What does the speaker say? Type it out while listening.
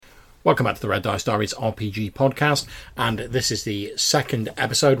Welcome back to the Red Dice Diaries RPG podcast, and this is the second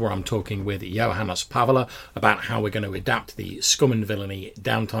episode where I'm talking with Johannes Paavola about how we're going to adapt the Scum and Villainy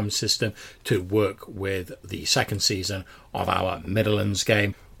downtime system to work with the second season of our Midderlands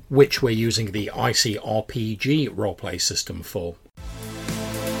game, which we're using the ICRPG roleplay system for.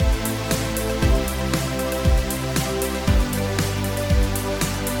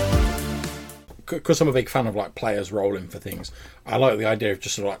 Because I'm a big fan of like players rolling for things, I like the idea of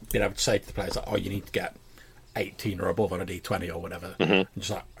just sort of like being able to say to the players like, "Oh, you need to get 18 or above on a D20 or whatever." And just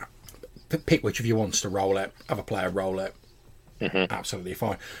like pick which of you wants to roll it, have a player roll it. Absolutely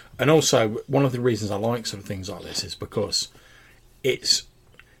fine. And also, one of the reasons I like some things like this is because it's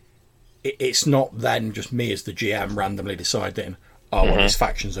not then just me as the GM randomly deciding, "Oh, well, this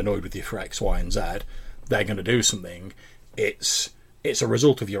faction's annoyed with you for X, Y, and Z. They're going to do something." It's a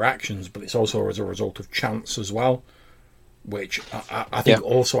result of your actions, but it's also as a result of chance as well, which I think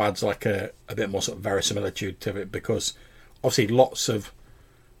also adds like a bit more sort of verisimilitude to it, because obviously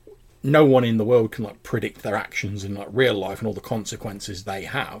no one in the world can like predict their actions in like real life and all the consequences they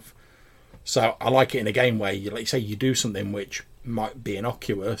have. So I like it in a game where you, like, say you do something which might be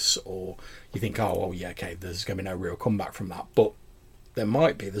innocuous, or you think, oh well, yeah, okay, there's going to be no real comeback from that, but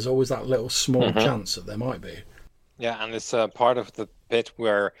there's always that little small chance that there might be. Yeah, and it's part of the bit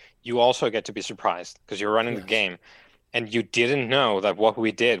where you also get to be surprised because you're running the game and you didn't know that what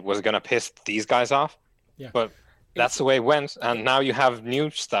we did was going to piss these guys off. Yeah. But that's the way it went, and now you have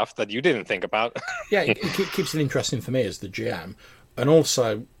new stuff that you didn't think about. Yeah, it keeps it interesting for me as the GM. And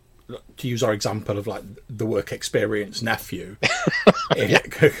also, to use our example of like the work experience nephew,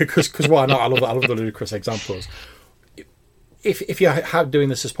 because why not? I love the ludicrous examples. If you're doing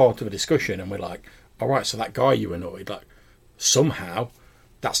this as part of a discussion and we're like, all right, so that guy you annoyed, like somehow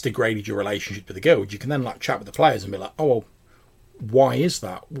that's degraded your relationship with the guild, you can then like chat with the players and be like, oh, well, why is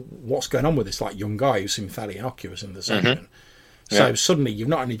that? What's going on with this like young guy who seemed fairly innocuous in the session? So suddenly you've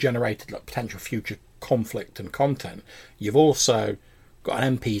not only generated like potential future conflict and content, you've also got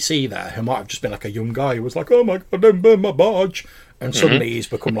an NPC there who might have just been like a young guy who was like, oh my god, don't burn my barge, and suddenly he's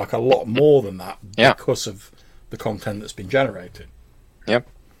become like a lot more than that because of the content that's been generated. Yep.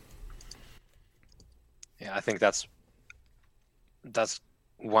 Yeah, I think that's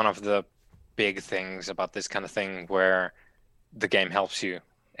one of the big things about this kind of thing, where the game helps you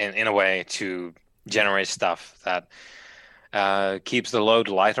in a way to generate stuff that keeps the load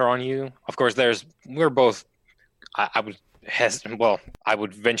lighter on you. Of course, we're both. I would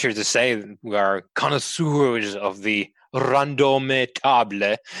venture to say we are connoisseurs of the random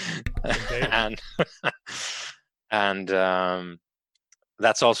table, and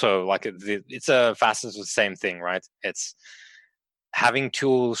that's also like it's a facet of the same thing, right? It's having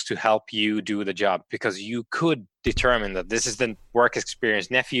tools to help you do the job, because you could determine that this is the work experience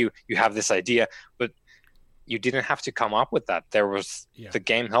nephew, you have this idea, but you didn't have to come up with that. The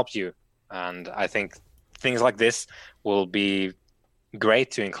game helped you, and I think things like this will be great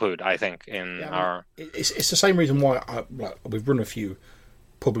to include, I think, in our... It's the same reason why we've run a few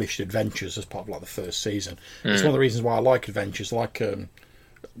published adventures as part of like the first season. It's one of the reasons why I like adventures like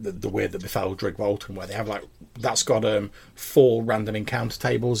the Weird That Befell Drigg Bolton, where they have like that's got 4 random encounter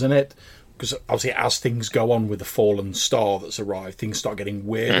tables in it, because obviously as things go on with the fallen star that's arrived, things start getting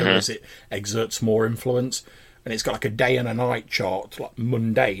weirder as it exerts more influence, and it's got like a day and a night chart, like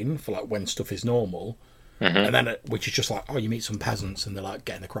mundane for like when stuff is normal, and then which is just like, oh, you meet some peasants and they're like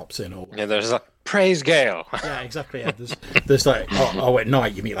getting the crops in, or there's like praise Gale. Yeah, exactly. Yeah, there's like oh at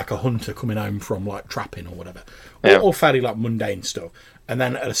night you meet like a hunter coming home from like trapping or whatever, all fairly like mundane stuff. And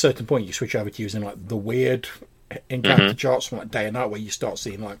then at a certain point you switch over to using like the weird encounter charts from like day and night, where you start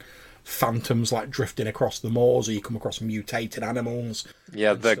seeing like phantoms like drifting across the moors, or you come across mutated animals.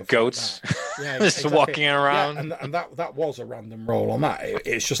 Yeah, the goats just walking around. Yeah, and that was a random roll on that.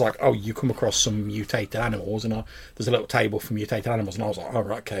 It's just like, oh, you come across some mutated animals, and there's a little table for mutated animals, and I was like, oh,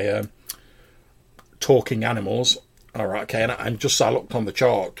 right, okay, talking animals. All right, okay, and just so I looked on the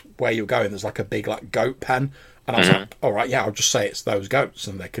chart where you're going, there's like a big like goat pen. And I was like, all right, yeah, I'll just say it's those goats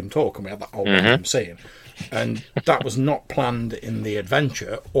and they can talk. And we had that whole random scene. And that was not planned in the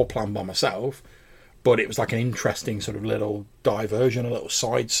adventure or planned by myself, but it was like an interesting sort of little diversion, a little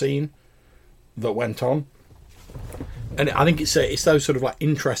side scene that went on. And I think it's those sort of like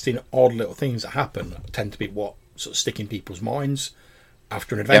interesting, odd little things that happen that tend to be what sort of stick in people's minds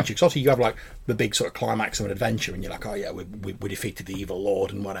after an adventure. Because obviously you have like the big sort of climax of an adventure and you're like, oh yeah, we defeated the evil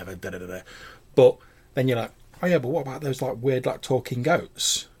lord and whatever, da-da-da-da. But then you're like, oh yeah, but what about those like weird like talking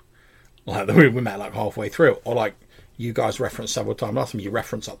goats? Like we met like halfway through, or like you guys referenced several times last time. You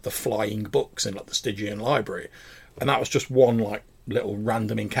referenced like the flying books in like the Stygian library, and that was just one like little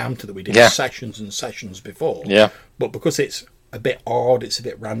random encounter that we did sessions and sessions before. Yeah. But because it's a bit odd, it's a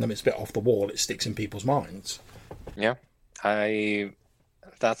bit random, it's a bit off the wall, it sticks in people's minds. Yeah.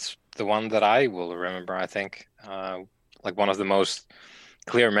 That's the one that I will remember, I think. Like one of the most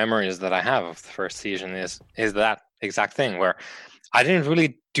clear memories that I have of the first season is that exact thing where I didn't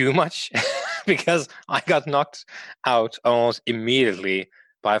really do much because I got knocked out almost immediately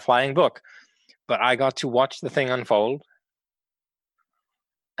by a flying book. But I got to watch the thing unfold.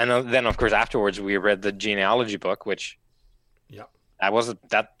 And then, of course, afterwards, we read the genealogy book, which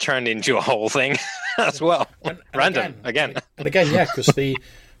that turned into a whole thing as well. And random, again. And again, yeah, because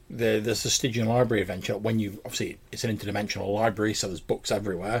there's the Stygian Library adventure. When you obviously, it's an interdimensional library, so there's books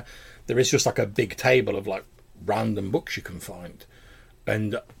everywhere. There is just like a big table of like random books you can find,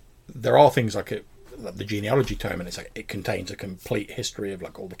 and there are things like the genealogy tome, and it's like it contains a complete history of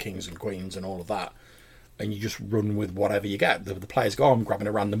like all the kings and queens and all of that, and you just run with whatever you get. The players go, I'm grabbing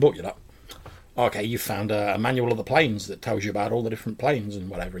a random book. You're like, okay, you found a manual of the planes that tells you about all the different planes and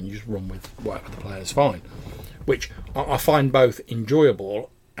whatever, and you just run with whatever the players find, which I find both enjoyable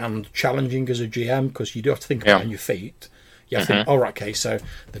and challenging as a GM, because you do have to think on your feet. You have to think, right, okay, so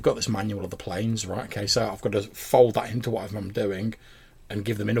they've got this manual of the planes, right? Okay, so I've got to fold that into whatever I'm doing and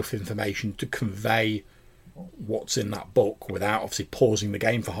give them enough information to convey what's in that book without obviously pausing the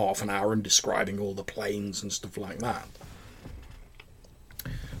game for half an hour and describing all the planes and stuff like that.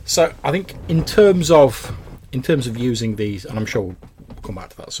 So I think in terms of using these, and I'm sure we'll come back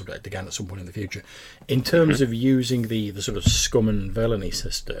to that subject again at some point in the future, in terms of using the sort of scum and villainy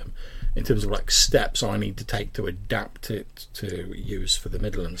system, in terms of like steps I need to take to adapt it to use for the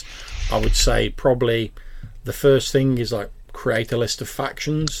Midderlands, I would say probably the first thing is like create a list of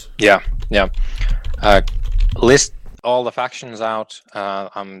factions. List all the factions out.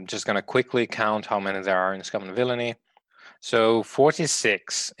 I'm just going to quickly count how many there are in Scum and Villainy. So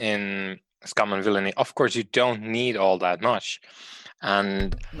 46 in Scum and Villainy. Of course, you don't need all that much.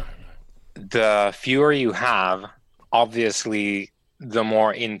 And the fewer you have, obviously, the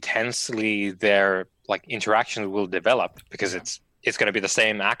more intensely their like interactions will develop, because it's going to be the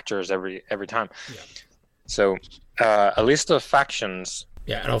same actors every time. Yeah. So a list of factions.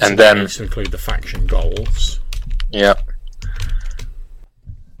 Yeah, and then needs to include the faction goals. Yeah.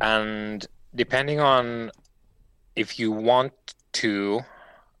 And depending on if you want to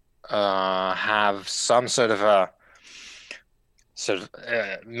have some sort of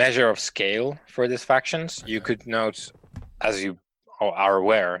measure of scale for these factions, you could note, as you are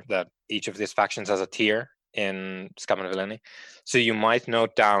aware, that each of these factions has a tier in Scum and Villainy. So you might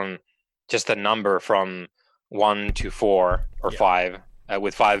note down just a number from 1 to 4 or 5,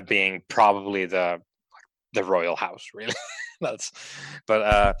 with 5 being probably the royal house, really.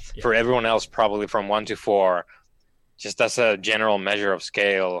 For everyone else, probably from 1 to 4, just as a general measure of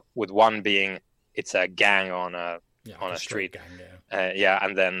scale, with 1 being it's a gang on a street gang,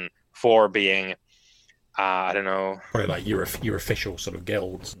 and then 4 being I don't know, probably like your official sort of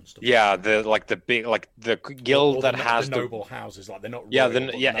guilds and stuff. Yeah, the guild or that has the noble houses, like they're not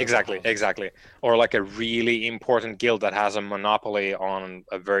exactly, or like a really important guild that has a monopoly on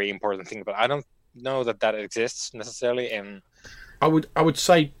a very important thing. But I don't know that exists necessarily in. I would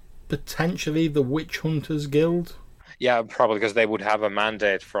say potentially the Witch Hunters Guild. Yeah, probably, because they would have a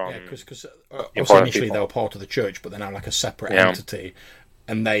mandate from. Yeah, because initially they were part of the church, but they're now like a separate entity,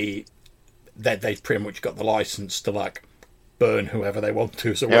 and they've pretty much got the license to like burn whoever they want to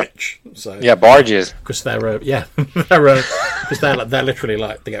as a witch. So barges. Because they're literally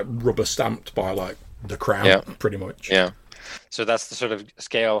like they get rubber stamped by like the crown, pretty much. Yeah. So that's the sort of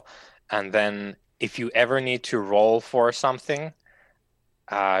scale, and then if you ever need to roll for something,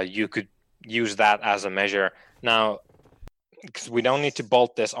 you could use that as a measure. Now, because we don't need to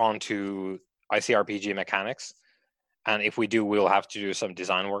bolt this onto ICRPG mechanics, and if we do, we'll have to do some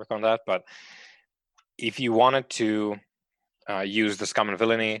design work on that. But if you wanted to use the Scum and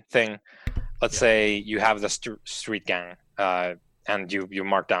Villainy thing, let's say you have the street gang, and you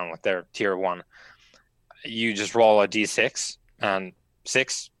mark down like their tier 1, you just roll a d6, and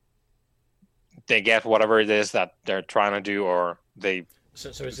 6, they get whatever it is that they're trying to do, or they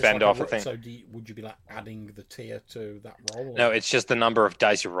bend off a thing. So would you be like adding the tier to that roll? Or? No, it's just the number of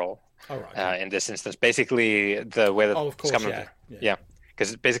dice you roll. Oh, right. In this instance, basically the way that of course,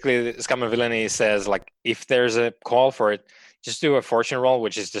 because basically Scum and Villainy says like if there's a call for it, just do a fortune roll,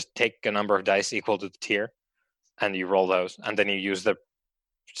 which is just take a number of dice equal to the tier, and you roll those, and then you use the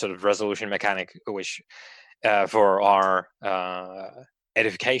sort of resolution mechanic, which for our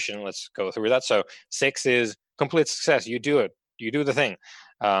edification, let's go through that. So 6 is complete success. You do it. You do the thing.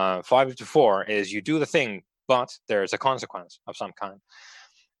 5 to 4 is you do the thing, but there's a consequence of some kind.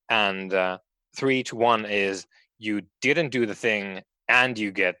 And 3 to 1 is you didn't do the thing and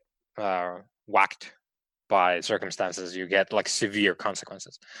you get whacked by circumstances. You get like severe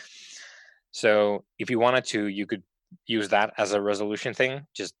consequences. So if you wanted to, you could use that as a resolution thing.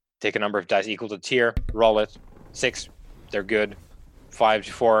 Just take a number of dice equal to tier, roll it. 6, they're good. 5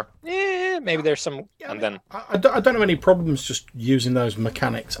 to 4, maybe there's some, and then I don't have any problems just using those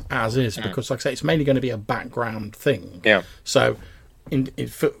mechanics as is, because, like I say, it's mainly going to be a background thing. Yeah. So,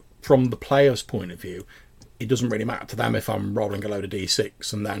 from the player's point of view, it doesn't really matter to them if I'm rolling a load of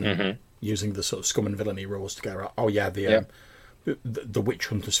d6 and then using the sort of scum and villainy rules to go, oh yeah, the witch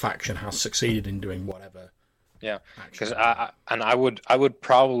hunters faction has succeeded in doing whatever. Yeah, because I would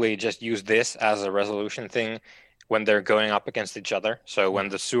probably just use this as a resolution thing when they're going up against each other. So when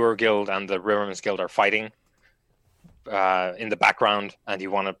the Sewer Guild and the Rivermen's Guild are fighting in the background, and you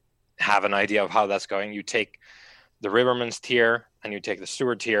want to have an idea of how that's going, you take the Rivermen's tier and you take the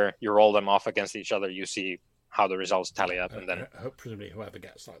Sewer tier, you roll them off against each other, you see how the results tally up, and then presumably whoever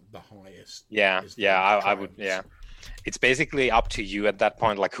gets like the highest. I would. Yeah, it's basically up to you at that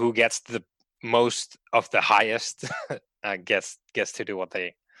point. Like who gets the most of the highest gets to do what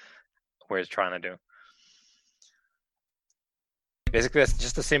they were trying to do. Basically, it's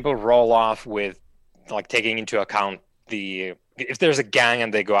just a simple roll off with like taking into account if there's a gang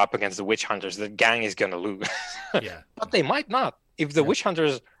and they go up against the witch hunters, the gang is going to lose. Yeah. But they might not. If the witch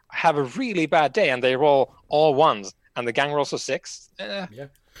hunters have a really bad day and they roll all ones and the gang rolls a 6. Yeah.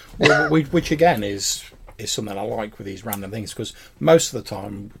 Well, which again is something I like with these random things, because most of the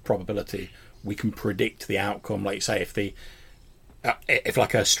time, with probability, we can predict the outcome. Like say if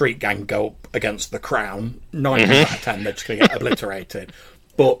like a street gang go up against the Crown, 9 out of 10 they're just going to get obliterated.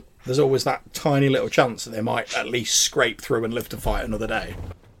 But there's always that tiny little chance that they might at least scrape through and live to fight another day.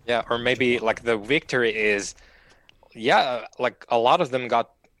 Yeah, or maybe like the victory is, like a lot of them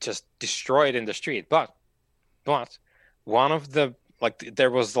got just destroyed in the street, but one of the, like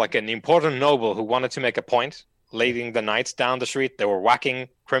there was like an important noble who wanted to make a point, leading the knights down the street. They were whacking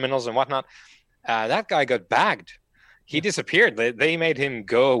criminals and whatnot. That guy got bagged. He disappeared. They made him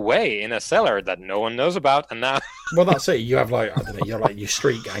go away in a cellar that no one knows about, and now. Well, that's it. You have like, I don't know, you're like your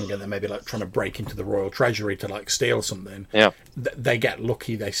street gang, and they're maybe like trying to break into the royal treasury to like steal something. Yeah. They get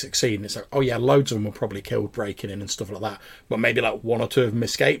lucky, they succeed, and it's like, oh yeah, loads of them were probably killed breaking in and stuff like that. But maybe like 1 or 2 of them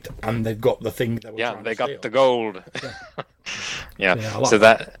escaped, and they've got the thing that. They got the gold. Yeah.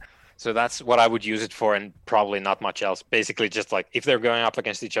 So that's what I would use it for, and probably not much else. Basically, just like if they're going up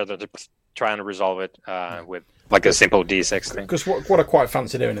against each other, they're trying to resolve it with like a simple D6 thing. Because what I quite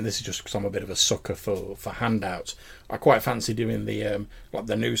fancy doing, and this is just because I'm a bit of a sucker for handouts, I quite fancy doing the like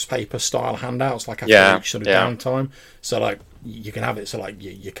the newspaper style handouts, like after each sort of downtime. So like you can have it so like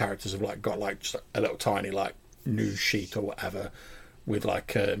your characters have like got like just a little tiny like news sheet or whatever with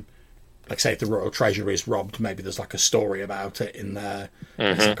like say if the royal treasury is robbed, maybe there's like a story about it in there.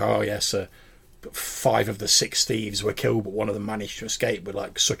 It's like, oh yes, 5 of the 6 thieves were killed, but one of them managed to escape with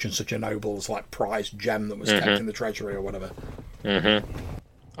like such and such a noble's like prized gem that was kept in the treasury or whatever.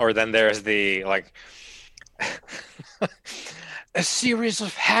 Or then there's the like a series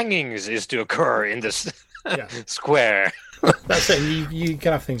of hangings is to occur in this square. That's it. You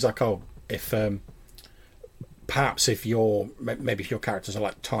can have things like, oh, if perhaps if your characters are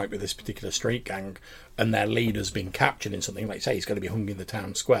like tight with this particular street gang and their leader's been captured in something, like say he's going to be hung in the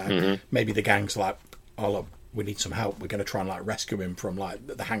town square, maybe the gang's like, oh look, we need some help, we're going to try and like rescue him from like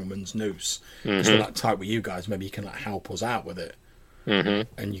the hangman's noose. So like tight with you guys, maybe you can like help us out with it,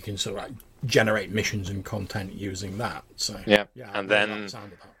 and you can sort of like generate missions and content using that. So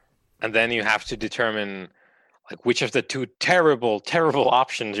and then you have to determine like which of the 2 terrible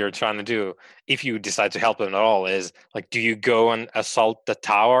options you're trying to do, if you decide to help them at all, is like, do you go and assault the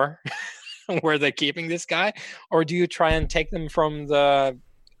tower where they're keeping this guy, or do you try and take them from the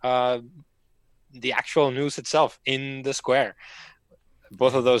actual news itself in the square?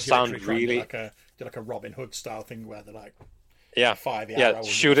 Both of those sound really like a Robin Hood style thing where they're like fire the arrow,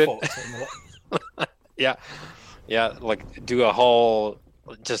 shoot it. Like do a whole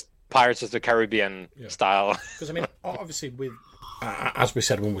just Pirates of the Caribbean style. Because I mean, obviously, with as we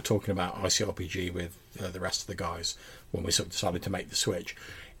said when we were talking about ICRPG with the rest of the guys, when we sort of decided to make the switch,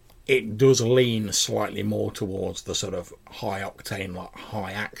 it does lean slightly more towards the sort of high octane, like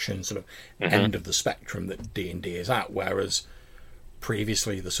high action sort of end of the spectrum that D&D is at. Whereas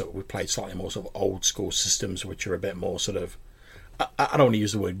previously, we played slightly more sort of old school systems, which are a bit more sort of, I don't want to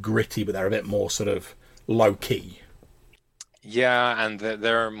use the word gritty, but they're a bit more sort of low key. Yeah, and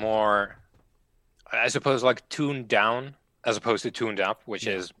they're more, I suppose, like tuned down as opposed to tuned up, which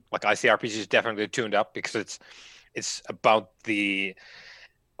is like ICRPG is definitely tuned up because it's about the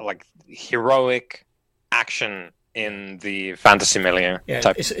like heroic action in the fantasy milieu. Yeah,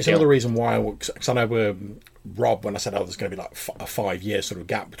 Type it's deal. another reason why, because I know Rob, when I said, there's going to be like a 5 year sort of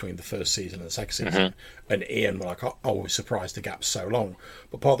gap between the first season and the second season, and Ian were like, I was surprised the gap's so long.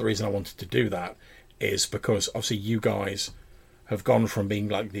 But part of the reason I wanted to do that is because obviously you guys have gone from being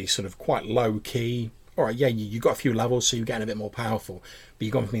like these sort of quite low key. All right, yeah, you got a few levels, so you're getting a bit more powerful, but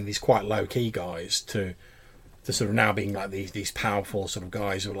you've gone from being these quite low key guys to sort of now being like these powerful sort of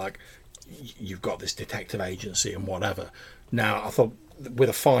guys who are like, you've got this detective agency and whatever. Now, I thought with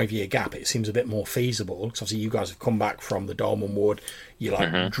a 5 year gap, it seems a bit more feasible because obviously you guys have come back from the Dolmen Wood. You're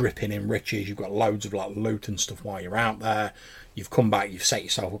like dripping in riches. You've got loads of like loot and stuff while you're out there. You've come back. You've set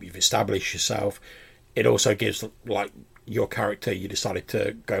yourself up. You've established yourself. It also gives like your character. You decided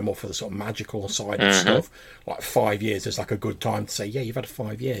to go more for the sort of magical side of stuff. Like 5 years is like a good time to say, yeah, you've had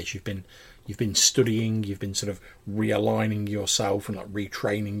 5 years. You've been studying, you've been sort of realigning yourself and like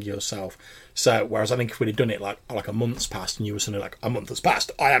retraining yourself. So whereas I think if we'd have done it like a month's passed and you were suddenly like, a month has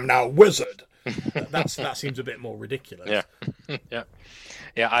passed, I am now a wizard. that seems a bit more ridiculous. Yeah.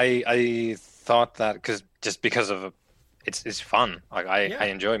 I thought that because of it's fun. Like I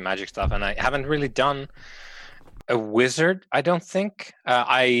enjoy magic stuff, and I haven't really done a wizard. I don't think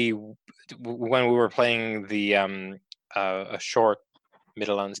when we were playing the a short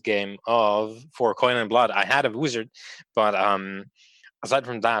Midderlands game of For Coin and Blood, I had a wizard, but aside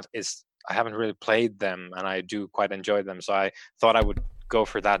from that, I haven't really played them, and I do quite enjoy them. So I thought I would go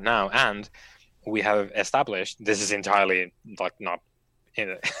for that now. And we have established, this is entirely like not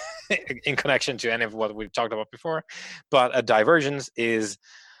in in connection to any of what we've talked about before, but a divergence is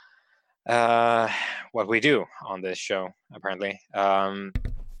what we do on this show. Apparently, the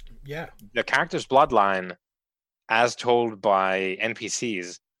character's bloodline, as told by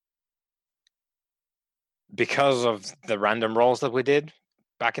NPCs, because of the random rolls that we did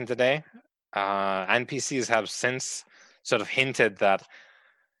back in the day, NPCs have since sort of hinted that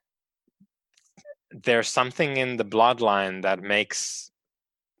there's something in the bloodline that makes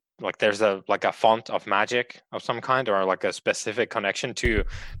like there's a font of magic of some kind, or like a specific connection to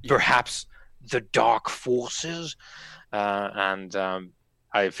perhaps the dark forces, and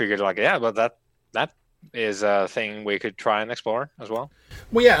I figured but that is a thing we could try and explore as well.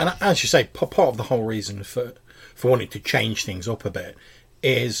 Well, yeah, and as you say, part of the whole reason for wanting to change things up a bit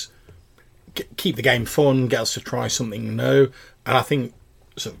is keep the game fun, get us to try something new, and I think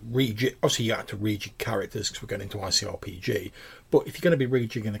so. Obviously, you have to rejig characters because we're going into ICRPG, but if you're going to be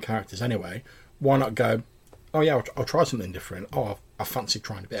rejigging the characters anyway, why not go? Oh yeah, I'll try something different. Oh, I fancy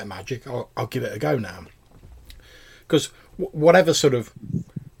trying a bit of magic. I'll give it a go now. Because whatever sort of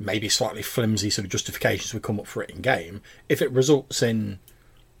maybe slightly flimsy sort of justifications would come up for it in game, if it results in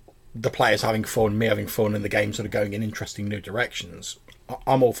the players having fun, me having fun, and the game sort of going in interesting new directions,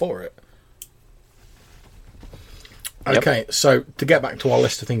 I'm all for it. Okay, so to get back to our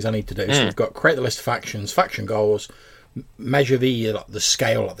list of things I need to do, so we've got create the list of factions, faction goals, measure the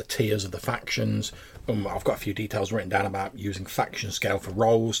scale, like the tiers of the factions. I've got a few details written down about using faction scale for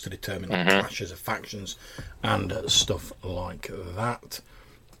roles to determine clashes of factions and stuff like that.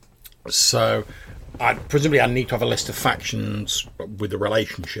 So, presumably I need to have a list of factions with the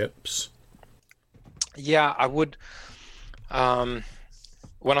relationships. Yeah, I would. One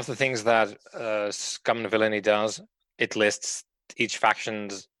of the things that Scum and Villainy does, it lists each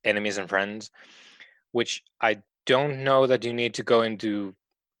faction's enemies and friends, which I don't know that you need to go into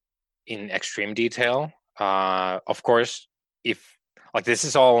in extreme detail. Of course, if this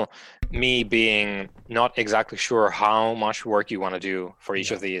is all me being not exactly sure how much work you want to do for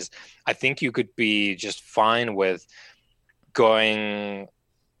each of these, I think you could be just fine with going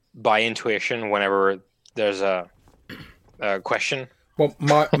by intuition whenever there's a question. Well,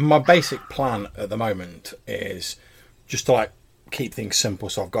 my basic plan at the moment is just to keep things simple,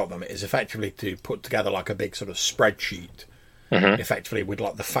 so I've got them. Is effectively to put together a big sort of spreadsheet, effectively with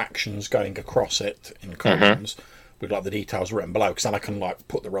the factions going across it in columns, with the details written below, because then I can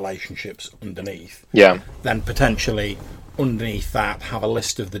put the relationships underneath. Yeah. Then potentially underneath that have a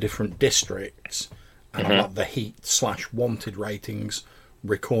list of the different districts and have the heat/wanted ratings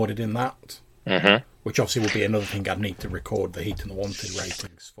recorded in that. Which obviously would be another thing I'd need to record, the heat and the wanted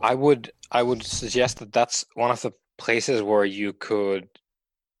ratings for. I would suggest that that's one of the places where you could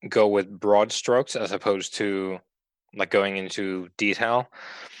go with broad strokes as opposed to going into detail.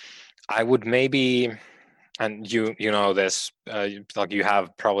 I would maybe, and you know this, you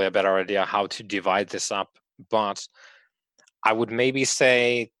have probably a better idea how to divide this up, but I would maybe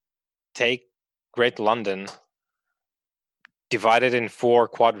say take Great London, divide it in 4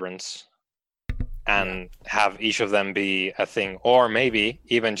 quadrants and have each of them be a thing, or maybe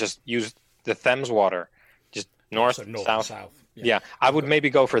even just use the Thames water, just north, So north south. and south. Yeah, I would maybe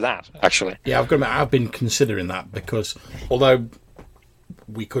go for that, actually. Yeah, I've been considering that, because although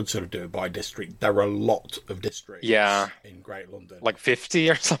we could sort of do it by district, there are a lot of districts in Great London. Like 50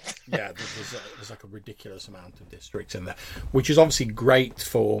 or something. Yeah, there's like a ridiculous amount of districts in there, which is obviously great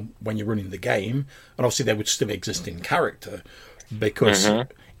for when you're running the game, and obviously they would still exist in character, because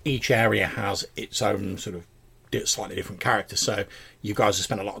each area has its own sort of slightly different character. So you guys have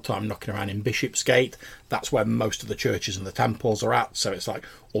spent a lot of time knocking around in Bishopsgate. That's where most of the churches and the temples are at. So it's like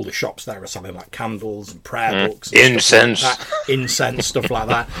all the shops there are selling like candles and prayer books, and incense, stuff like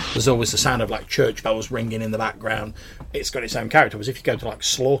that. There's always the sound of like church bells ringing in the background. It's got its own character. Whereas if you go to like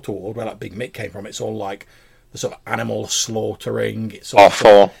Slaughterward, where like Big Mick came from, it's all like the sort of animal slaughtering. It's all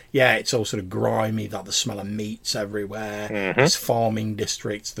awful. It's all sort of grimy, like the smell of meats everywhere. There's farming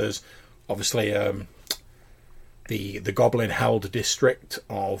districts. There's obviously the goblin held district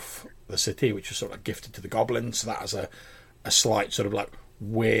of the city, which was sort of like gifted to the goblins. So that has a slight sort of like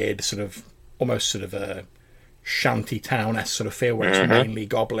weird sort of almost sort of a shanty town-esque sort of feel, where it's mainly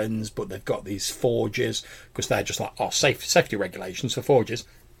goblins, but they've got these forges, because they're just like, safety regulations for forges.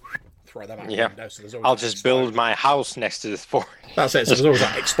 Throw them out the window. So there's I'll just build my house next to this forge. That's it. So there's always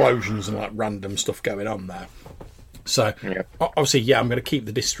like explosions and like random stuff going on there. So obviously, I'm going to keep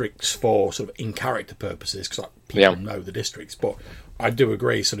the districts for sort of in character purposes, because like, people know the districts. But I do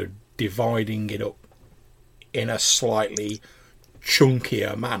agree, sort of dividing it up in a slightly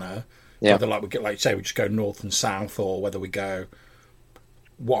chunkier manner. Whether like we get, like say, we just go north and south, or whether we go.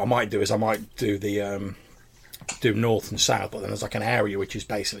 What I might do is I might do the do north and south, but then there's like an area which is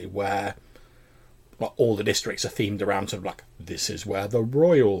basically where like all the districts are themed around sort of like, this is where the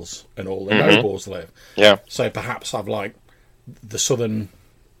royals and all the nobles live. Yeah. So perhaps I've like the southern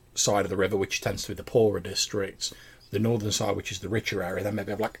side of the river, which tends to be the poorer districts, the northern side, which is the richer area, then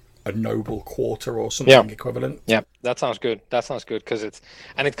maybe have like a noble quarter or something equivalent. Yeah, that sounds good. Because it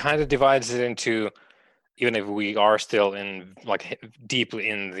kind of divides it into, even if we are still in like deeply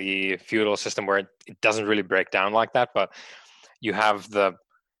in the feudal system where it doesn't really break down like that, but you have the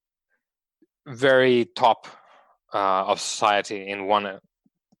very top of society in one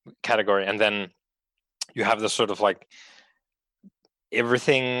category, and then you have the sort of like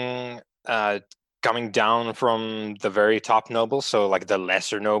everything coming down from the very top nobles, so like the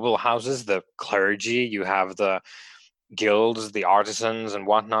lesser noble houses, the clergy, you have the guilds, the artisans and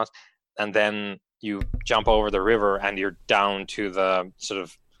whatnot, and then you jump over the river and you're down to the sort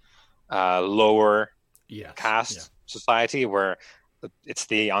of lower caste society, where it's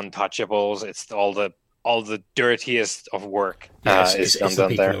the untouchables, it's all the dirtiest of work. It's the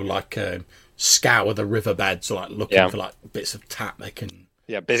people who like scour the riverbeds, or like looking for like bits of tap they can.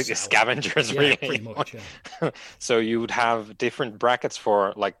 Yeah, basically scavengers, really. Pretty much. So you would have different brackets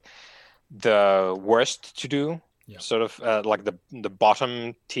for like the worst to do, sort of like the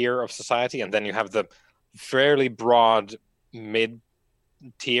bottom tier of society, and then you have the fairly broad mid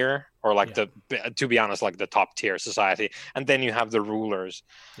tier, or like to be honest, like the top tier society, and then you have the rulers.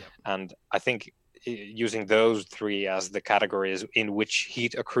 And I think using those 3 as the categories in which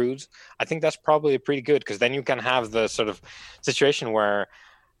heat accrues, I think that's probably pretty good, because then you can have the sort of situation where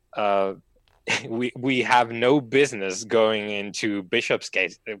we have no business going into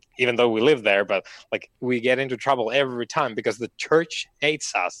Bishopsgate, even though we live there, but like we get into trouble every time because the church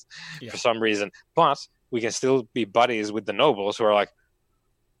hates us for some reason. But we can still be buddies with the nobles, who are like,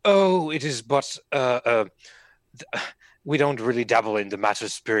 oh, it is but we don't really dabble in the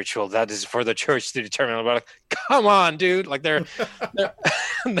matters spiritual. That is for the church to determine. We're like, come on, dude! Like they're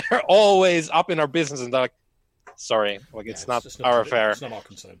always up in our business, and they're like, sorry, like it's not our affair. It's not our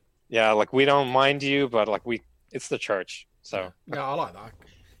concern. Yeah, like we don't mind you, but like it's the church. So I like that.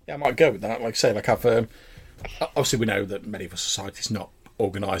 Yeah, I might go with that. Like say, like I've obviously we know that medieval society is not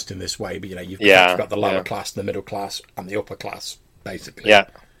organised in this way, but you've got the lower class, the middle class, and the upper class, basically. Yeah.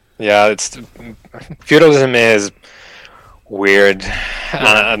 It's feudalism is weird.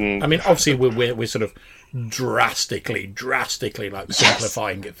 And I mean, obviously we're sort of drastically like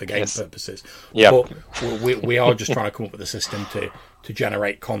simplifying it for game purposes. But we are just trying to come up with a system to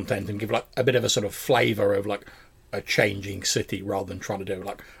generate content and give like a bit of a sort of flavour of like a changing city, rather than trying to do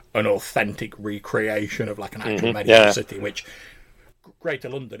like an authentic recreation of like an actual medieval city, which Greater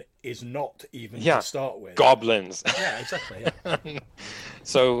London is not even to start with. Goblins. Yeah, exactly.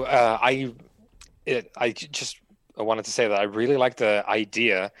 So I just wanted to say that I really like the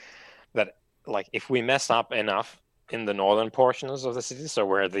idea that like if we mess up enough in the northern portions of the city, so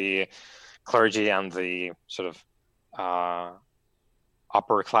where the clergy and the sort of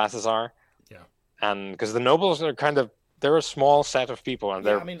upper classes are. Yeah. And because the nobles are they're a small set of people, and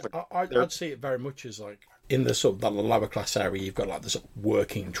I'd see it very much as like in the sort of the lower class area, you've got like the sort of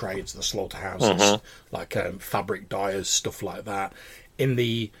working trades, the slaughterhouses, like fabric dyers, stuff like that. In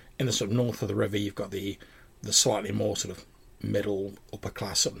the sort of north of the river, you've got the slightly more sort of middle upper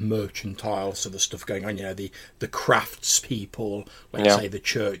class sort of mercantile sort of stuff going on. You know, the crafts people, let's say the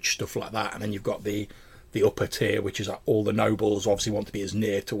church, stuff like that, and then you've got the upper tier, which is like all the nobles obviously want to be as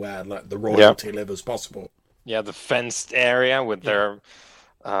near to where like the royalty live as possible. Yeah, the fenced area with their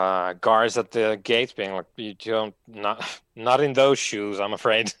guards at the gate being like, you don't, not in those shoes, I'm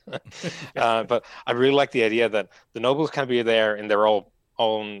afraid. But I really like the idea that the nobles can be there in their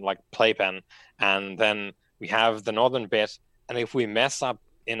own like playpen, and then we have the northern bit, and if we mess up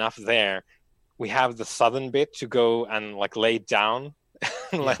enough there, we have the southern bit to go and like lay down,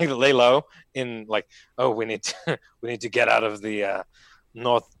 like lay low in like, oh, we need to get out of the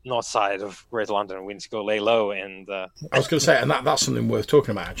north side of Greater London. We need to go lay low. And I was going to say, and that's something worth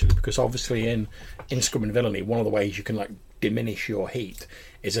talking about actually, because obviously in Scum and Villainy, one of the ways you can like diminish your heat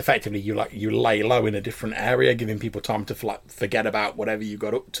is effectively you lay low in a different area, giving people time to like forget about whatever you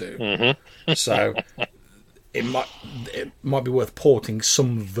got up to. So it might be worth porting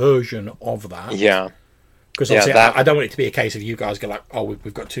some version of that. Yeah. Because obviously, I don't want it to be a case of you guys go like, oh,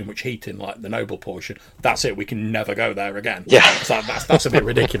 we've got too much heat in like the noble portion. That's it. We can never go there again. Yeah, so that's a bit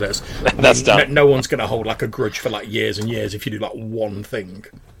ridiculous. That's done. No one's going to hold like a grudge for like years and years if you do like one thing.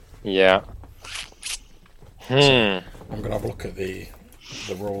 Yeah. So I'm going to have a look at the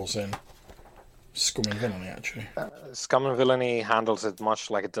rules in Scum and Villainy actually. Scum and Villainy handles it much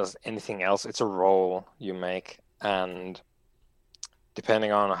like it does anything else. It's a roll you make, and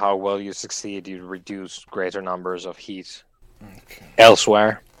depending on how well you succeed, you reduce greater numbers of heat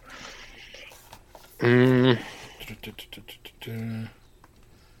elsewhere. Clearing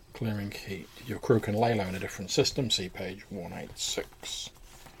heat. Your crew can lay low in a different system. See page 186.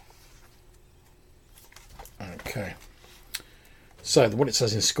 Okay. So what it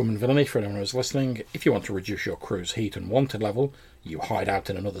says in Scum and Villainy, for anyone who's listening, if you want to reduce your crew's heat and wanted level, you hide out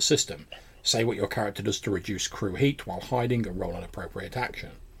in another system. Say what your character does to reduce crew heat while hiding and roll an appropriate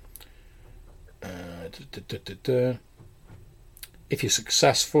action. If you're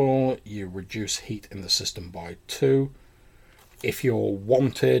successful, you reduce heat in the system by 2. If you're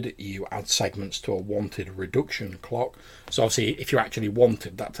wanted, you add segments to a wanted reduction clock. So obviously, if you're actually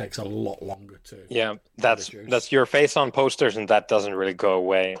wanted, that takes a lot longer to that's your face on posters, and that doesn't really go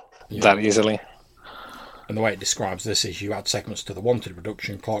away that easily. And the way it describes this is you add segments to the wanted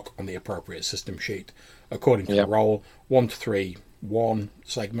reduction clock on the appropriate system sheet. According to the roll, 1 to 3, 1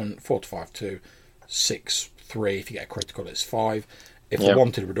 segment, 4 to 5, 2, 6, 3. If you get a critical, it's 5. If the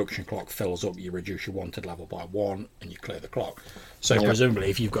wanted reduction clock fills up, you reduce your wanted level by 1 and you clear the clock. So presumably,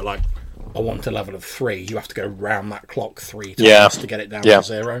 if you've got like a wanted level of 3, you have to go round that clock 3 times to get it down to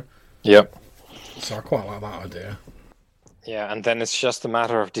 0. Yep. So I quite like that idea. Yeah, and then it's just a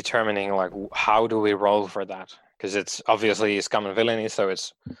matter of determining like how do we roll for that, because it's obviously Scum and Villainy, so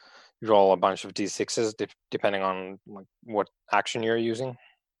it's you roll a bunch of d6s depending on like what action you're using.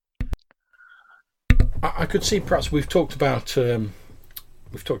 I could see perhaps we've talked about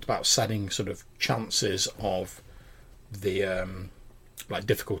setting sort of chances of the like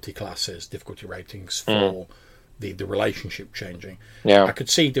difficulty classes, difficulty ratings for the relationship changing. Yeah, I could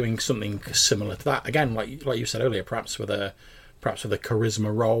see doing something similar to that again, like you said earlier, perhaps with a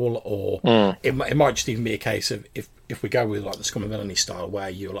charisma roll, or it might just even be a case of if we go with like the Scum and Villainy style, where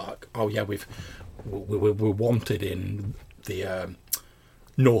you're like, oh yeah, we're wanted in the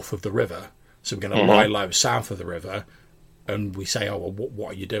north of the river, so we're going to lie low south of the river, and we say, oh well,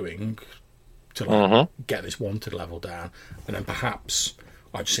 what are you doing to like get this wanted level down, and then perhaps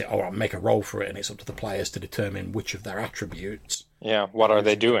I just say, all right, make a roll for it, and it's up to the players to determine which of their attributes. Yeah, what are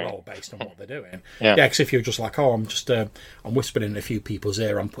they doing? Roll based on what they're doing. Yeah, because if you're just like, oh, I'm whispering in a few people's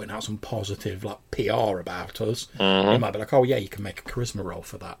ear, I'm putting out some positive like PR about us. You might be like, oh yeah, you can make a charisma roll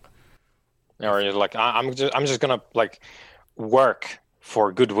for that. Or you're like, I'm just gonna like work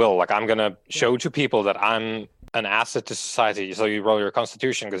for goodwill. Like I'm gonna show to people that I'm an asset to society. So you roll your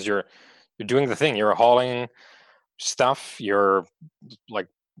constitution because you're doing the thing. You're hauling stuff, you're like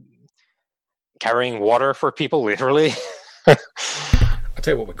carrying water for people, literally. I'll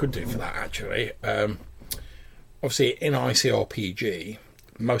tell you what we could do for that actually. Obviously in ICRPG,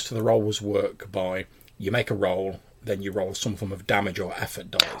 most of the rolls work by you make a roll, then you roll some form of damage or effort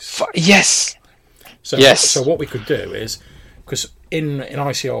dice. Yes. So what we could do is, because in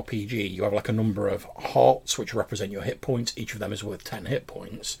ICRPG you have like a number of hearts which represent your hit points, each of them is worth 10 hit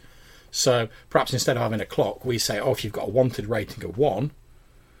points. So perhaps instead of having a clock, we say, oh, if you've got a wanted rating of 1,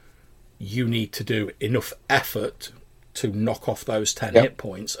 you need to do enough effort to knock off those 10 hit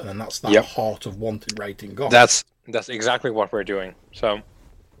points, and then that's that heart of wanted rating gone. That's exactly what we're doing. So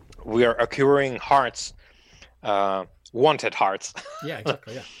we are accruing hearts, wanted hearts. Yeah,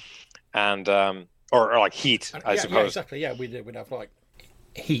 exactly, yeah. And or like heat, I suppose. Yeah, exactly, yeah. We'd have like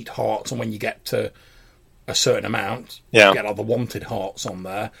heat hearts, and when you get to a certain amount, you get all the wanted hearts on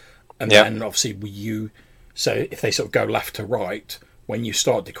there. And then obviously so if they sort of go left to right, when you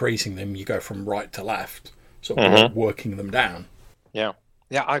start decreasing them, you go from right to left, sort of working them down. Yeah,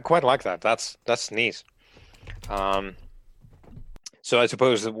 I quite like that. That's neat. So I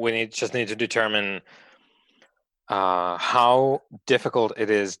suppose that we just need to determine how difficult it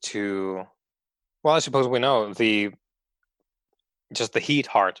is to. Well, I suppose we know the heat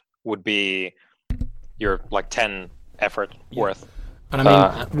heart would be your like 10 effort worth. And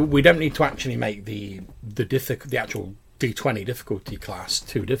I mean, we don't need to actually make the actual D20 difficulty class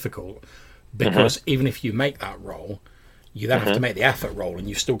too difficult, because even if you make that roll, you then have to make the effort roll, and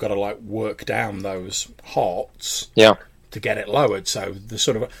you've still got to like work down those hearts to get it lowered. So the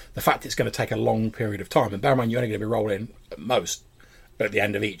fact it's going to take a long period of time, and bear in mind you're only going to be rolling at most at the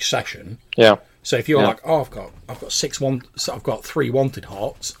end of each session. Yeah. So if you're like, oh, I've got 3 wanted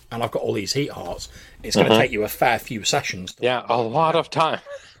hearts, and I've got all these heat hearts, it's going to take you a fair few sessions. Yeah, a lot of time.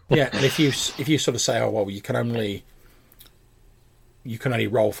 Yeah, and if you sort of say, oh well, you can only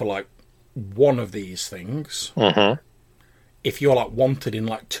roll for like one of these things. If you're like wanted in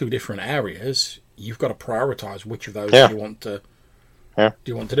like 2 different areas, you've got to prioritize which of those you want to do.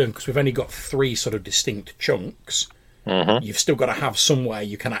 Because we've only got 3 sort of distinct chunks. You've still got to have somewhere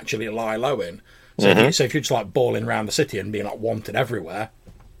you can actually lie low in. So, if you're just like balling around the city and being like wanted everywhere,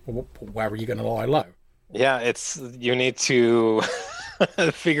 where are you going to lie low? Yeah, you need to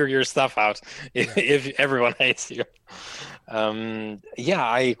figure your stuff out if everyone hates you.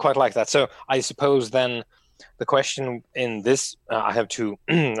 I quite like that. So I suppose then the question in this, I have 2,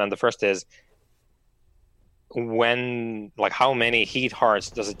 and the first is, how many heat hearts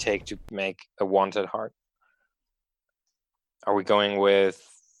does it take to make a wanted heart? Are we going with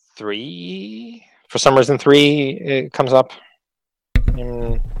 3? For some reason, 3 it comes up.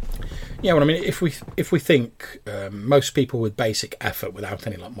 Yeah, well, I mean, if we think most people with basic effort without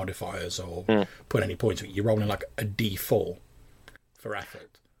any like modifiers or put any points, you're rolling like a D4 for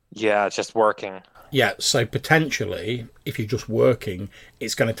effort. Yeah, just working. Yeah, so potentially, if you're just working,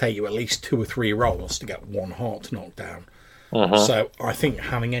 it's going to take you at least 2 or 3 rolls to get 1 heart knocked down. So I think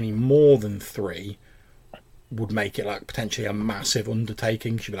having any more than 3 would make it like potentially a massive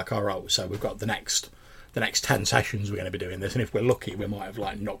undertaking. You'd be like, all right, so we've got the next 10 sessions we're going to be doing this, and if we're lucky, we might have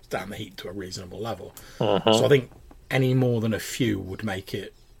like knocked down the heat to a reasonable level. So I think any more than a few would make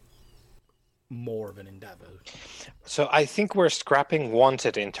it more of an endeavour. So I think we're scrapping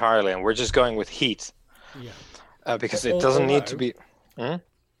wanted entirely, and we're just going with heat. Yeah, because it doesn't need to be.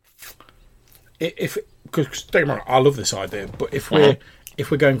 Because don't get me wrong, I love this idea, but if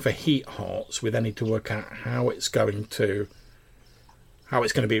we're going for heat hearts, we then need to work out how it's going to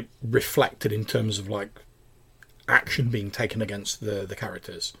be reflected in terms of like action being taken against the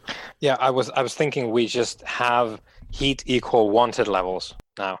characters. Yeah, I was thinking we just have heat equal wanted levels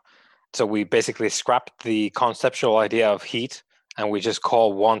now. So we basically scrapped the conceptual idea of heat, and we just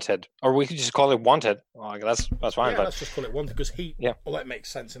call wanted, or we could just call it wanted. Well, that's fine. Yeah, but let's just call it wanted, because heat. Yeah. Well, that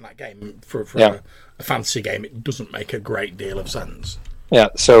makes sense in that game. For a fantasy game, it doesn't make a great deal of sense. Yeah.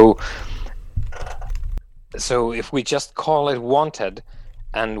 So if we just call it wanted,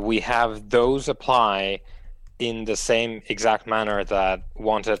 and we have those apply in the same exact manner that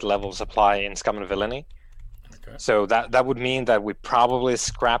wanted levels apply in Scum and Villainy. Okay. So that would mean that we probably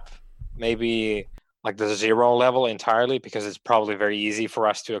scrap maybe like the 0 level entirely, because it's probably very easy for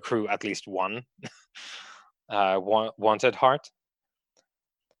us to accrue at least 1 wanted heart.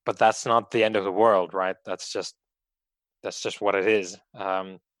 But that's not the end of the world, right? That's just what it is.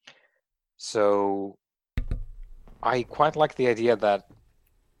 So I quite like the idea that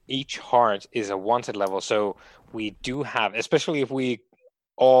each heart is a wanted level. So we do have, especially if we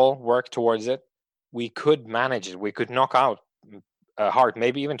all work towards it, we could manage it. We could knock out a heart,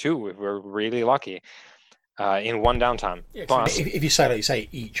 maybe even 2 if we're really lucky, in 1 downtime. Yeah, if you say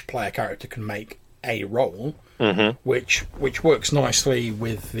each player character can make a roll, which works nicely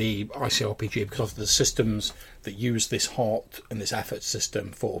with the ICRPG, because of the systems that use this heart and this effort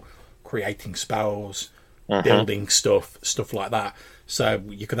system for creating spells, building stuff like that. So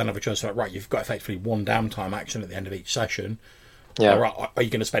you could then have a choice like, right, you've got effectively 1 downtime action at the end of each session. Yeah. All right, are you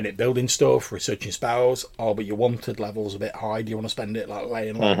going to spend it building stuff, researching spells? Oh, but your wanted level's a bit high. Do you want to spend it like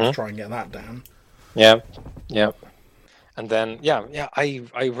laying low to try and get that down? Yeah. Yeah. And then, I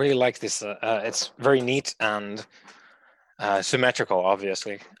really like this. It's very neat and symmetrical,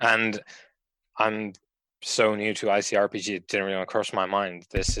 obviously. And I'm so new to ICRPG, it didn't really cross my mind.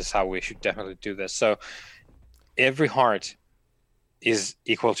 This is how we should definitely do this. So every heart is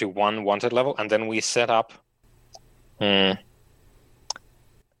equal to 1 wanted level, and then we set up.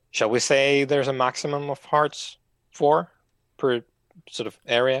 Shall we say there's a maximum of hearts 4 per sort of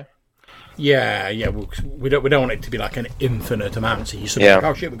area? Yeah. We don't want it to be like an infinite amount. So you sort of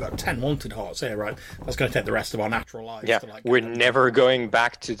like, oh shit, we've got 10 wanted hearts here, right? That's going to take the rest of our natural lives. Yeah, to like we're never going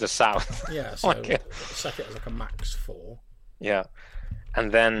back to the south. Yeah, so set it as like a max 4. Yeah,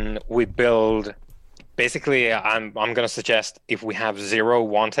 and then we build. Basically, I'm going to suggest if we have 0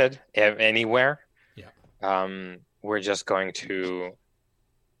 wanted anywhere, we're just going to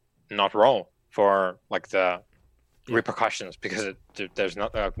not roll for like the repercussions, because there's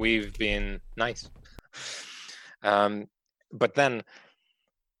not we've been nice. But then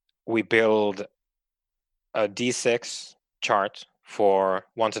we build a D6 chart for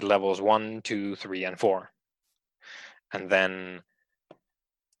wanted levels 1, 2, 3, and 4, and then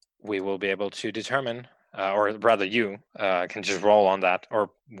we will be able to determine, or rather you can just roll on that, or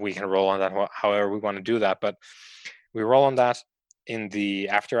we can roll on that however we want to do that, but we roll on that in the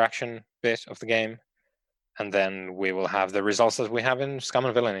after action bit of the game, and then we will have the results that we have in Scum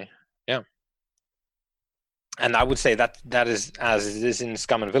and Villainy. Yeah. And I would say that is, as it is in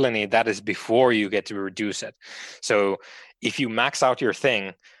Scum and Villainy, that is before you get to reduce it. So if you max out your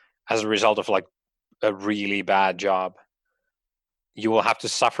thing as a result of like a really bad job, you will have to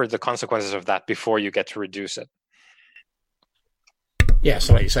suffer the consequences of that before you get to reduce it. Yeah,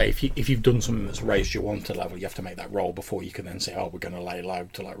 so like you say, if you've done something that's raised your wanted level, you have to make that roll before you can then say, oh, we're going to lay low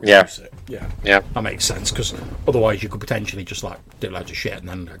to like reduce it. Yeah, that makes sense, because otherwise you could potentially just like do loads of shit and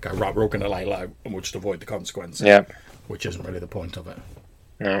then go, right, we're all going to lay low and we'll just avoid the consequences. Yeah, which isn't really the point of it.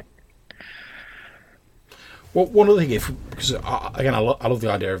 No. Well, one other thing, because again, I love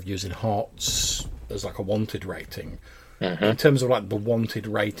the idea of using hearts as like a wanted rating. In terms of like the wanted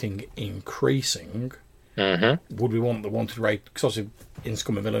rating increasing, would we want the wanted rate? Because obviously in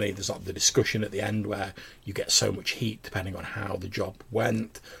Scum and Villainy, there's like the discussion at the end where you get so much heat depending on how the job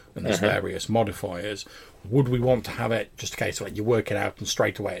went, and there's various modifiers. Would we want to have it just in case like you work it out and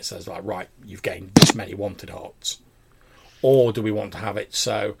straight away it says like, right, you've gained this many wanted hearts? Or do we want to have it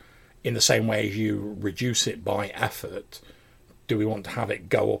so in the same way as you reduce it by effort, do we want to have it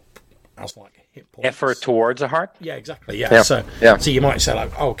go up as like hit points? Effort towards a heart? Yeah, exactly. Yeah. So you might say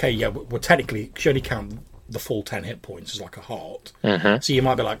like, okay, yeah, we're technically should only count the full 10 hit points as like a heart. So you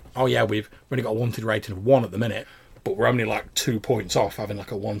might be like, oh yeah, we've only got a wanted rating of 1 at the minute, but we're only like 2 points off having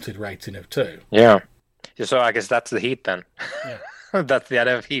like a wanted rating of 2. Yeah. So I guess that's the heat then. Yeah. That's the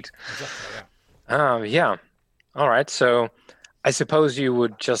idea of heat. Exactly. Yeah. All right. So I suppose you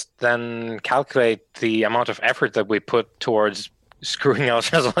would just then calculate the amount of effort that we put towards screwing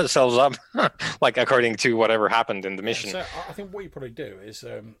ourselves up, like according to whatever happened in the mission. So I think what you probably do is,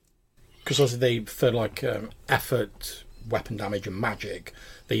 because obviously for like effort, weapon damage, and magic,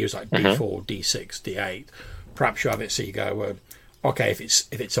 they use like D4, D6, D8. Perhaps you have it so you go, okay, if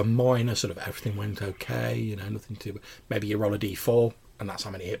it's a minor sort of everything went okay, nothing too. Maybe you roll a D4, and that's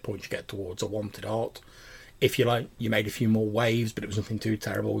how many hit points you get towards a wanted heart. If you made a few more waves, but it was nothing too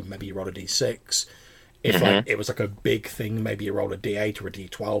terrible, maybe you roll a D6. If like it was like a big thing, maybe you roll a D8 or a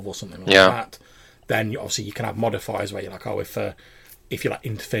D12 or something like that. Then obviously you can have modifiers where you're like, oh, if you like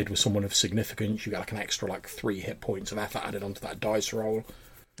interfered with someone of significance, you get like an extra like 3 hit points of effort added onto that dice roll.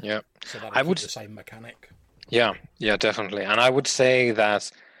 Yeah, so I would the same mechanic. Yeah, definitely. And I would say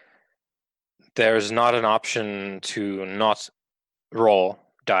that there's not an option to not roll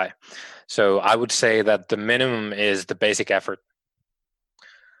die. So I would say that the minimum is the basic effort.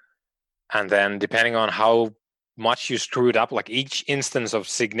 And then depending on how much you screwed up, like each instance of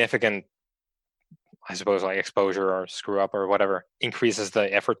significant, I suppose, like exposure or screw up or whatever, increases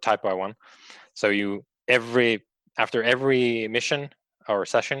the effort type by 1. So after every mission or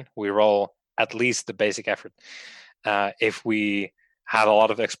session, we roll at least the basic effort. If we had a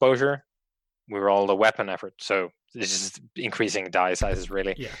lot of exposure, we roll the weapon effort. So this is increasing die sizes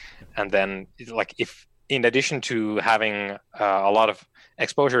really. Yeah. And then like if in addition to having a lot of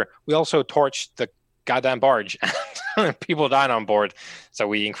exposure, we also torched the goddamn barge and people died on board. So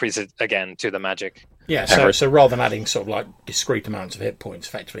we increase it again to the magic. Yeah, so rather than adding sort of like discrete amounts of hit points,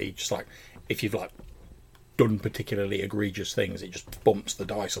 effectively just like if you've like done particularly egregious things, it just bumps the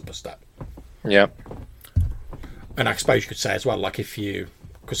dice up a step. Yeah. And I suppose you could say as well, like if you,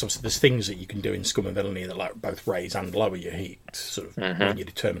 because obviously there's things that you can do in Scum and Villainy that like both raise and lower your heat, sort of when you're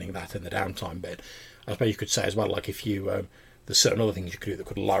determining that in the downtime bit. I suppose you could say as well, like if you, there's certain other things you could do that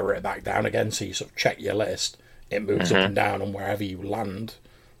could lower it back down again. So you sort of check your list, it moves up and down, and wherever you land,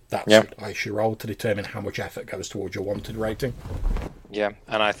 that's ice you roll to determine how much effort goes towards your wanted rating. Yeah,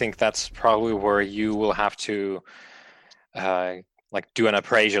 and I think that's probably where you will have to like do an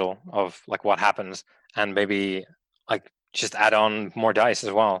appraisal of like what happens, and maybe like just add on more dice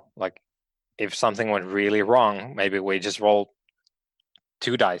as well. Like if something went really wrong, maybe we just roll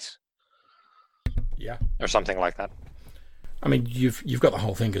 2 dice. Yeah. Or something like that. I mean, you've got the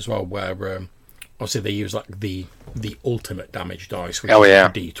whole thing as well where obviously they use like the ultimate damage dice, which is a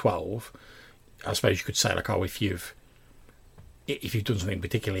D12. I suppose you could say like, oh, if you've done something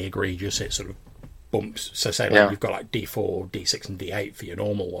particularly egregious, it sort of bumps. So say like you've got like D4, D6, and D8 for your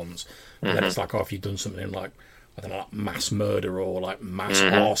normal ones. And then it's like, oh, if you've done something like, I don't know, like mass murder or like mass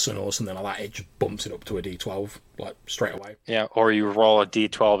arson or something like that, it just bumps it up to a D12 like straight away. Yeah, or you roll a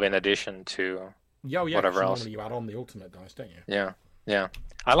D12 in addition to whatever else. Normally you add on the ultimate dice, don't you? Yeah.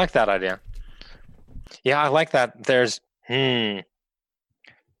 I like that idea. Yeah, I like that. There's I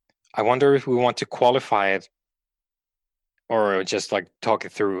wonder if we want to qualify it or just like talk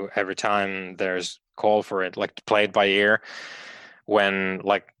it through every time there's call for it, like play it by ear. When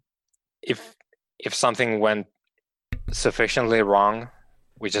like if something went sufficiently wrong,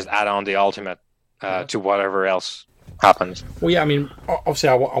 we just add on the ultimate to whatever else happens. Well, yeah, I mean, obviously,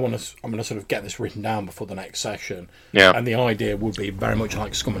 I'm going to sort of get this written down before the next session. Yeah, and the idea would be very much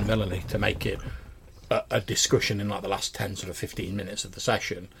like Scum and Villainy to make it a discussion in like the last 10 sort of 15 minutes of the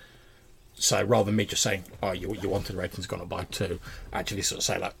session. So rather than me just saying, oh, your wanted rating's gone up by 2, actually sort of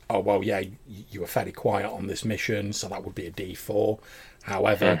say like, oh, well, yeah, you were fairly quiet on this mission, so that would be a D4.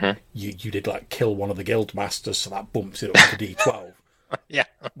 However, you did like kill one of the guild masters, so that bumps it up to D12. Yeah.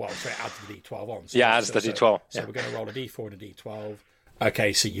 Well, so it adds the D12 on. So yeah, adds the D12. So we're going to roll a D4 and a D12.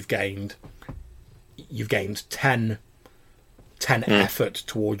 Okay, so you've gained 10 effort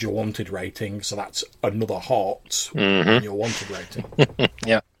towards your wanted rating, so that's another heart in your wanted rating.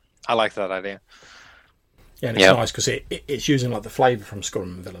 Yeah, I like that idea. Yeah, and it's nice because it's using like the flavour from Scum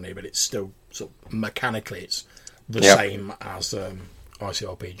and Villainy, but it's still sort of mechanically it's the same as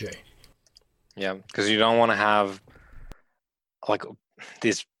ICRPG. Yeah, because you don't want to have like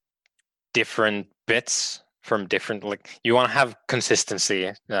these different bits from different, like you want to have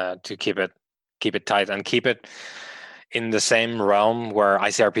consistency to keep it tight and keep it in the same realm where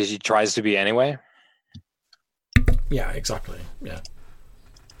ICRPG tries to be anyway. Yeah, exactly.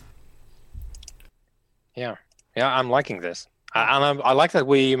 Yeah, I'm liking this. I like that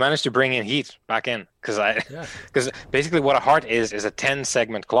we managed to bring in heat back in because basically what a heart is a 10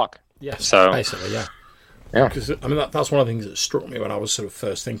 segment clock. Yes, so basically, yeah. Because I mean that's one of the things that struck me when I was sort of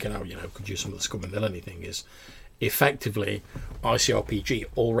first thinking, could use some of the Scum and Villainy thing is effectively ICRPG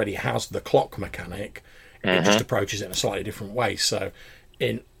already has the clock mechanic. It just approaches it in a slightly different way. So,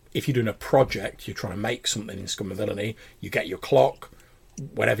 if you're doing a project, you're trying to make something in Scum and Villainy, you get your clock.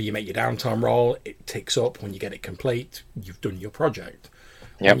 Whenever you make your downtime roll, it ticks up. When you get it complete, you've done your project.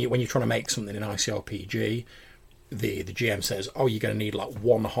 When you're trying to make something in ICRPG, the GM says, oh, you're going to need like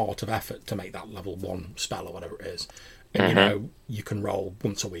 1 heart of effort to make that level 1 spell or whatever it is. And you can roll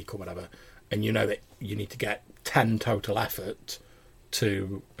once a week or whatever. And you know that you need to get 10 total effort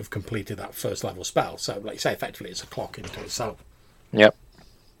to have completed that first level spell. So, like you say, effectively it's a clock into itself. Yep.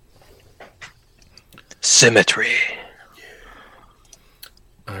 Symmetry.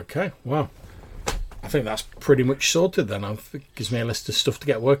 Okay, well, I think that's pretty much sorted then. It gives me a list of stuff to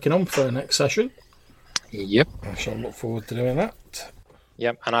get working on for the next session. Yep. I shall look forward to doing that.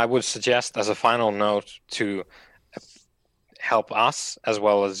 Yep, and I would suggest as a final note to help us, as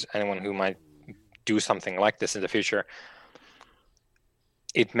well as anyone who might do something like this in the future,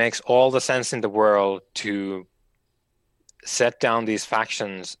 it makes all the sense in the world to set down these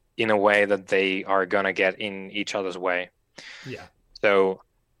factions in a way that they are going to get in each other's way. Yeah. So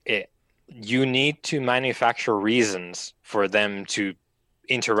you need to manufacture reasons for them to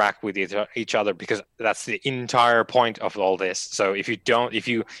interact with each other, because that's the entire point of all this. So if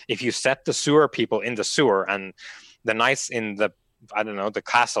you set the sewer people in the sewer and the knights in the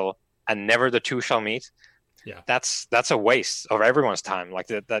castle, and never the two shall meet, that's a waste of everyone's time. Like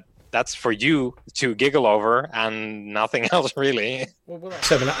that's for you to giggle over and nothing else really. Well,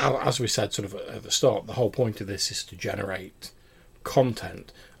 as we said sort of at the start, the whole point of this is to generate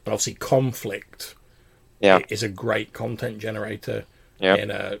content, but obviously conflict is a great content generator in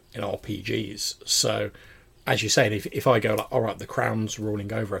RPGs. So as you're saying, if I go like, all right, the crown's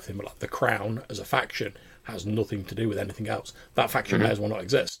ruling over everything, but like the crown as a faction has nothing to do with anything else. That faction may as well not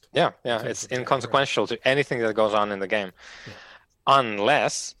exist. Yeah, it's inconsequential to anything that goes on in the game. Yeah.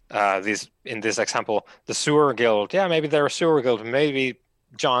 Unless, in this example, the sewer guild, maybe they're a sewer guild. Maybe,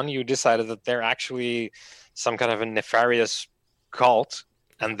 John, you decided that they're actually some kind of a nefarious cult,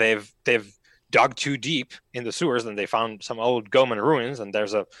 and they've dug too deep in the sewers, and they found some old Goman ruins, and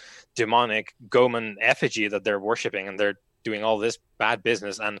there's a demonic Goman effigy that they're worshipping, and they're doing all this bad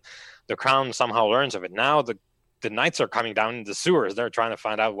business, and the crown somehow learns of it. Now the knights are coming down in the sewers. They're trying to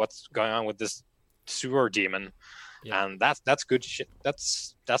find out what's going on with this sewer demon. Yeah. And that's good shit.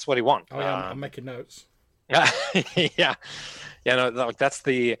 That's what he wants. Oh yeah, I'm making notes. Yeah, no, that's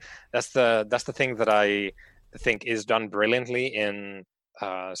the thing that I think is done brilliantly in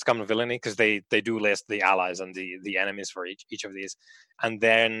Scum and Villainy, because they do list the allies and the enemies for each of these, and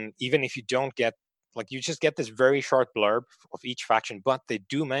then even if you don't get, like, you just get this very short blurb of each faction, but they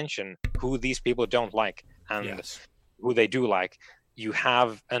do mention who these people don't like and who they do like. You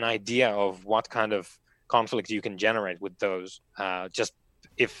have an idea of what kind of conflict you can generate with those. Just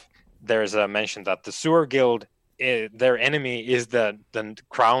if there's a mention that the sewer guild, their enemy is the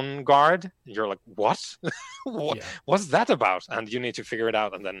crown guard, you're like, what? What's that about? And you need to figure it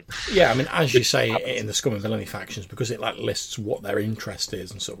out. And then I mean, as you say, in the Scum and Villainy factions, because it like lists what their interest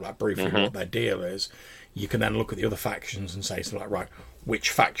is and sort of like briefly what their deal is, you can then look at the other factions and say, so like, right,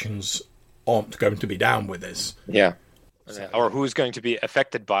 which factions aren't going to be down with this? So, or who's going to be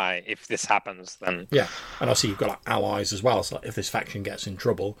affected by if this happens? Then and also you've got like allies as well. So like, if this faction gets in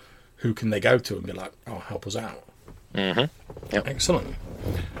trouble, who can they go to and be like, oh, help us out? Excellent.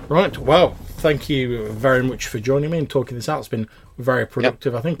 Right, well, thank you very much for joining me and talking this out. It's been very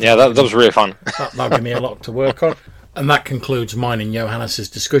productive, I think. That was really fun. That'll give me a lot to work on. And that concludes mine and Johannes'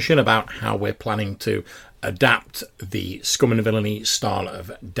 discussion about how we're planning to adapt the Scum and Villainy style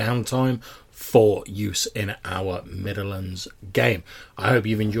of downtime for use in our Midderlands game. I hope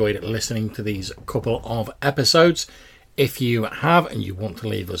you've enjoyed listening to these couple of episodes. If you have and you want to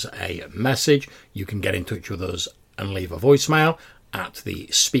leave us a message, you can get in touch with us and leave a voicemail at the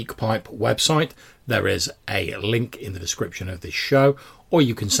SpeakPipe website. There is a link in the description of this show, or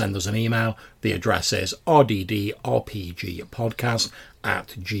you can send us an email. The address is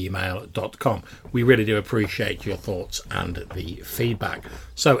rddrpgpodcast@gmail.com. We really do appreciate your thoughts and the feedback.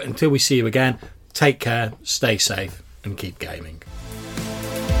 So until we see you again, take care, stay safe, and keep gaming.